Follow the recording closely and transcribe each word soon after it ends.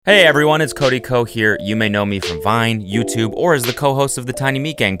Hey everyone, it's Cody Ko here. You may know me from Vine, YouTube, or as the co-host of the Tiny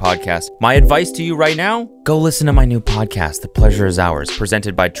Meat Gang podcast. My advice to you right now, go listen to my new podcast, The Pleasure Is Ours,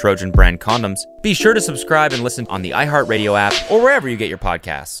 presented by Trojan Brand Condoms. Be sure to subscribe and listen on the iHeartRadio app or wherever you get your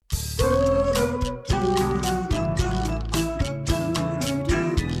podcasts.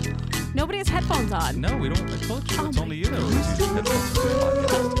 Nobody has headphones on. No, we don't. I told you, it's only you that was using headphones for the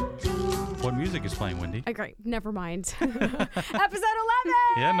podcast. What music is playing, Wendy? Great, never mind. Episode 11!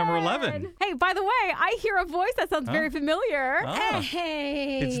 Yeah, number 11. Hey, by the way, I hear a voice that sounds very familiar. Ah.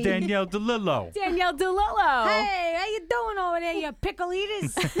 Hey. It's Danielle DeLillo. Danielle DeLillo. Hey, how you doing over there, you pickle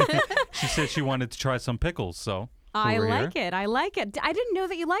eaters? She said she wanted to try some pickles, so I over like here. it. I like it. I didn't know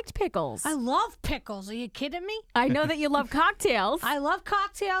that you liked pickles. I love pickles. Are you kidding me? I know that you love cocktails. I love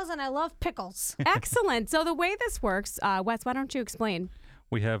cocktails and I love pickles. Excellent. So the way this works, Wes, why don't you explain?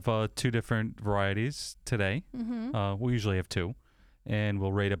 We have two different varieties today. Mm-hmm. We usually have two, and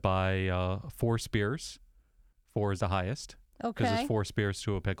we'll rate it by 4 spears. 4 is the highest because Okay. it's 4 spears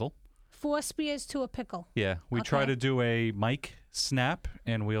to a pickle. 4 spears to a pickle. Yeah, we try Okay. to do a mic snap,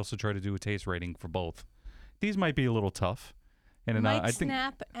 and we also try to do a taste rating for both. These might be a little tough. And then, Mike I think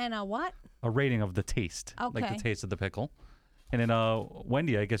snap and a what? a rating of the taste, like Okay. the taste of the pickle. And then,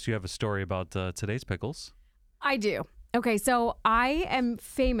 Wendy, I guess you have a story about today's pickles. I do. Okay, so I am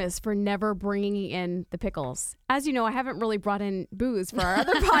famous for never bringing in the pickles. As you know, I haven't really brought in booze for our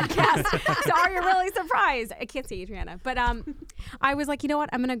other podcast. So are you really surprised? I can't see Adriana. But I was like, you know what?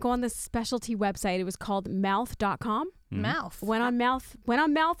 I'm going to go on this specialty website. It was called mouth.com. Mouth. Went on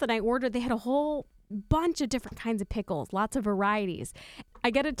Mouth, and I ordered. They had a whole bunch of different kinds of pickles, lots of varieties. I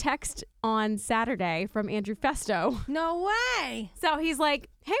get a text on Saturday from Andrew Festo. No way. So he's like,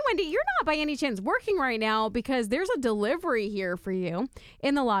 hey, Wendy, you're not by any chance working right now because there's a delivery here for you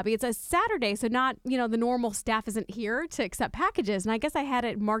in the lobby. It's a Saturday, so not, the normal staff isn't here to accept packages. And I guess I had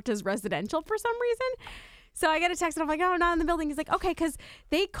it marked as residential for some reason. So I get a text and I'm like, oh, not in the building. He's like, okay, because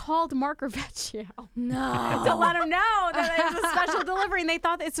they called Mark Vecchio No. to let him know that it was a special delivery. And they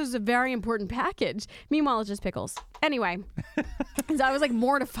thought this was a very important package. Meanwhile, it's just pickles. Anyway, so I was like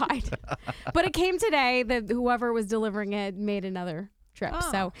mortified. But it came today that whoever was delivering it made another trip.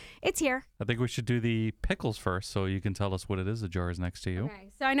 Oh. So it's here. I think we should do the pickles first so you can tell us what it is. The jar is next to you. Okay,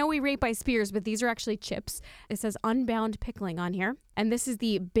 so I know we rate by spears, but these are actually chips. It says Unbound Pickling on here. And this is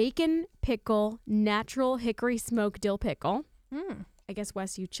the Bacon Pickle Natural Hickory Smoke Dill Pickle. I guess,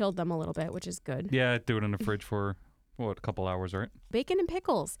 Wes, you chilled them a little bit, which is good. Yeah, do it in the fridge for, a couple hours, right? Bacon and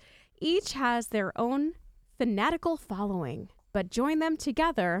pickles. Each has their own fanatical following, but join them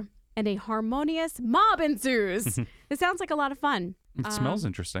together and a harmonious mob ensues. It sounds like a lot of fun. It smells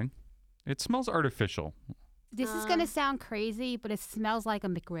interesting. It smells artificial. This is going to sound crazy, but it smells like a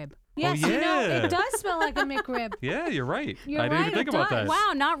McRib. Yes, yeah. it does smell like a McRib. Yeah, you're right. You're I didn't right, even think it about does. that.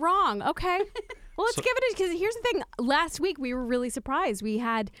 Wow, not wrong. Okay. Well, let's So- give it because here's the thing. Last week, we were really surprised. We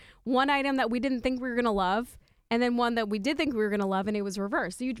had one item that we didn't think we were going to love, and then one that we did think we were going to love, and it was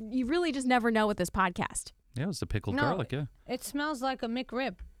reversed. So you really just never know with this podcast. Yeah, it was the pickled No. garlic, yeah. It smells like a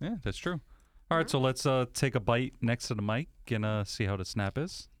McRib. Yeah, that's true. All right, so let's take a bite next to the mic and see how the snap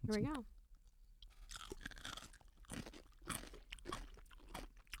is. Here we go.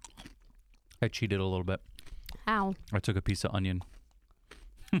 I cheated a little bit. Ow. I took a piece of onion.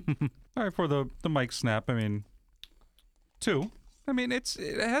 All right, for the mic snap, 2. I mean, it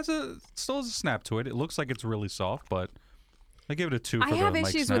still has a snap to it. It looks like it's really soft, but I give it a 2 for I the have mic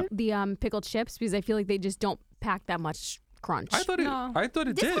issues snap. with the pickled chips because I feel like they just don't pack that much crunch. I thought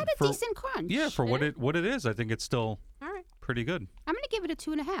it This did. had a decent crunch. Yeah, for what it is, I think it's still All right. pretty good. I'm going to give it a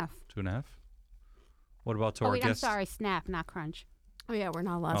 2.5. 2.5. What about to Oh, our wait, I'm guests? sorry. Snap, not crunch. Oh, yeah, we're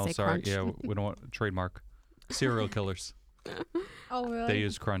not allowed to Oh, say sorry. crunch. Yeah, we don't want trademark. Serial killers. Oh, really? They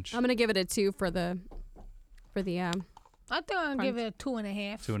use crunch. I'm going to give it a 2 for the I think I'm going to give it a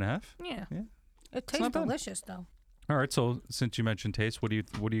 2.5. 2.5. Yeah. Yeah. It tastes not bad. delicious, though. All right. So since you mentioned taste, what do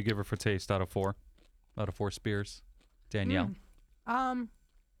you give it for taste out of 4? Out of 4 spears, Danielle. I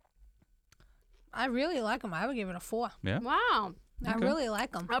really like them. I would give it a 4. Yeah. Wow. I Okay. really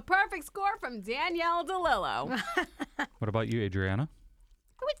like them. A perfect score from Danielle DeLillo. What about you, Adriana?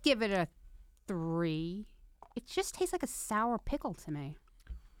 I would give it a 3. It just tastes like a sour pickle to me.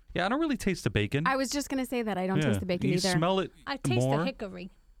 Yeah, I don't really taste the bacon. I was just going to say that. I don't taste the bacon you either. smell it I taste more. the hickory.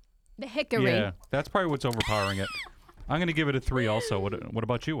 The hickory. Yeah, that's probably what's overpowering it. I'm gonna give it a 3 also. What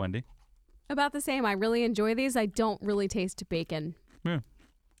about you, Wendy? About the same. I really enjoy these. I don't really taste bacon. Yeah,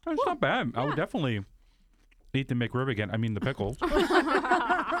 it's not bad. I would definitely eat the McRib again. I mean the pickle. It's not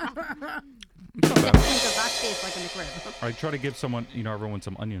bad. Does not taste like a McRib. I try to give everyone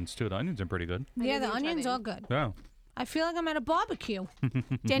some onions too. The onions are pretty good. Yeah, the onions are good. Yeah. I feel like I'm at a barbecue.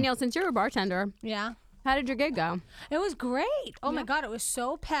 Danielle, since you're a bartender, Yeah. how did your gig go? It was great. Oh my God, it was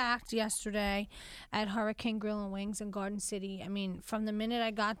so packed yesterday at Hurricane Grill and Wings in Garden City. I mean, from the minute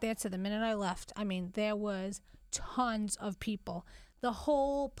I got there to the minute I left, I mean, there was tons of people. The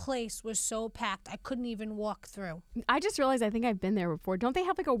whole place was so packed, I couldn't even walk through. I just realized I think I've been there before. Don't they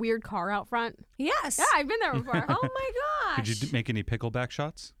have like a weird car out front? Yes. Yeah, I've been there before. Oh my gosh. Did you make any pickleback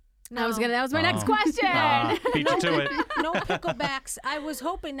shots? That was my next Oh. question. Beat you to it. No picklebacks. I was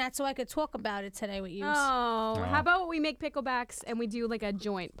hoping that so I could talk about it today with you. Oh, No. how about we make picklebacks and we do like a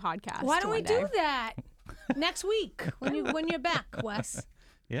joint podcast? Why don't we one day? do that next week when you're back, Wes?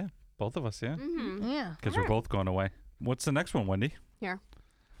 Yeah, both of us, yeah. Yeah. Because we're both going away. What's the next one, Wendy? Here.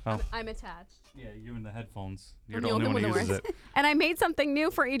 Oh. I'm attached. Yeah, you and the headphones. I'm You're the only one who uses it. And I made something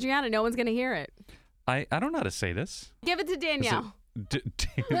new for Adriana. No one's going to hear it. I don't know how to say this. Give it to Danielle.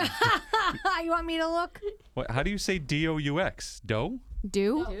 You want me to look? How do you say D-O-U-X? Dough?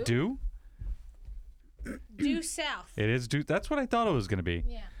 Do? Do? Due south. It is do. That's what I thought it was going to be.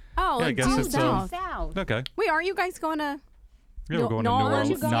 Yeah. Oh, Yeah, I like guess due it's, south. South. Okay. Wait, aren't you guys going to Yeah, we're going to New Nolans? Orleans.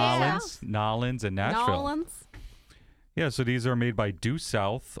 You go Nolans, Nolans, and Nashville. Nolans? Yeah, so these are made by Due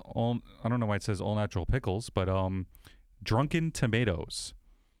South. I don't know why it says all natural pickles, but Drunken Tomatoes.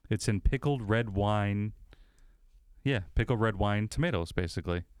 It's in pickled red wine. Yeah, pickled red wine tomatoes,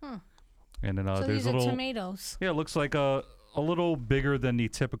 basically. And then So there's these are little. tomatoes. Yeah, it looks like a little bigger than the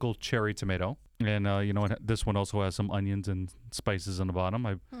typical cherry tomato. And this one also has some onions and spices on the bottom.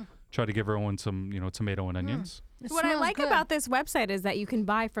 I try to give everyone some tomato and onions. It What I smells like good. about this website is that you can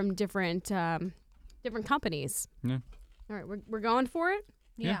buy from different companies. Yeah. All right, we're going for it.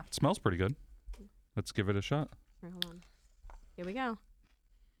 Yeah. It smells pretty good. Let's give it a shot. All right, hold on. Here we go.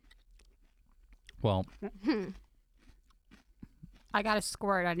 Well, I got a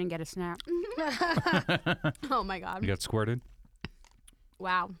squirt. I didn't get a snap. Oh my God! you got squirted.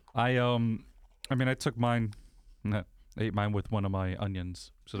 Wow. I took mine, ate mine with one of my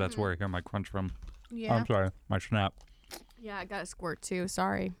onions, so that's where I hear my crunch from. Yeah. I'm sorry, my snap. Yeah, I got a squirt too.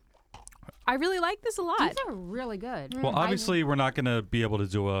 Sorry. I really like this a lot. These are really good. Well, obviously, we're not going to be able to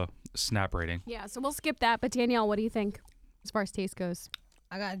do a snap rating. Yeah, so we'll skip that. But Danielle, what do you think as far as taste goes?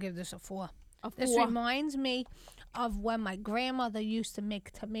 I gotta give this a 4. A This 4. reminds me of when my grandmother used to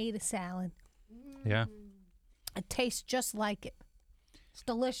make tomato salad. Yeah. It tastes just like it. It's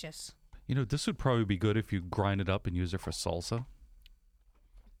delicious. This would probably be good if you grind it up and use it for salsa.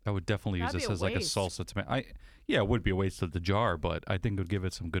 I would definitely use That'd this be a as like a waste. salsa tomato. Yeah, it would be a waste of the jar, but I think it would give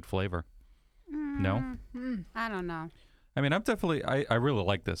it some good flavor. No? I don't know. I mean, I really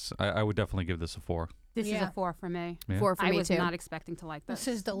like this. I would definitely give this a 4. This is Yeah. a 4 for me. Yeah. 4 for I me was too. not expecting to like this.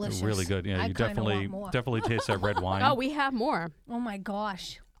 This is delicious. Really good. Yeah, I you kinda definitely want more. definitely taste that red wine. Oh, we have more. Oh my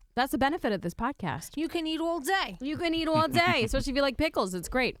gosh. That's the benefit of this podcast. You can eat all day. You can eat all day, especially if you like pickles. It's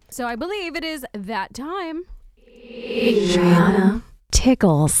great. So I believe it is that time. Adriana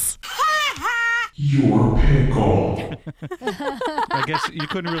Tickles. Your pickle. I guess you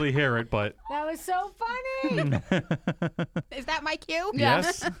couldn't really hear it, but That was so funny. Is that my cue?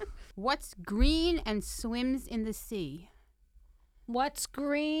 yes. What's green and swims in the sea? What's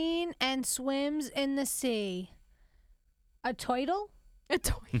green and swims in the sea? A turtle? A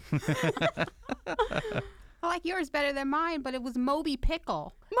toy. I like yours better than mine, but it was Moby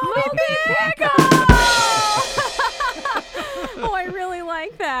Pickle. Moby Pickle! Oh, I really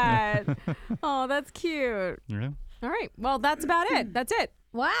like that. Oh, that's cute. Yeah. All right. Well, that's about it. That's it.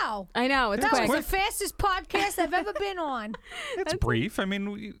 Wow. I know. It's That quick. was the fastest podcast I've ever been on. It's brief. I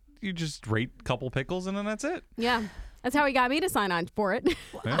mean, you just rate a couple pickles and then that's it. Yeah. That's how he got me to sign on for it.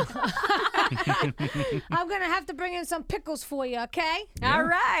 Yeah. I'm going to have to bring in some pickles for you, okay? All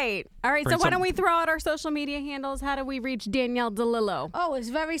right. All right. Bring So why don't some- we throw out our social media handles? How do we reach Danielle DeLillo? Oh, it's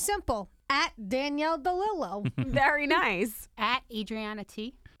very simple. At Danielle DeLillo. Very nice. At Adriana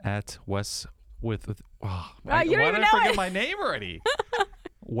T. At Wes with you don't why even did I know forget it. my name already?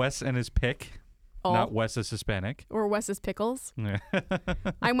 Wes and his pick. Oh. Not Wes is Hispanic. Or Wes's Pickles.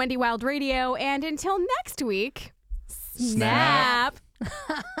 I'm Wendy Wild Radio. And until next week, Snap. snap.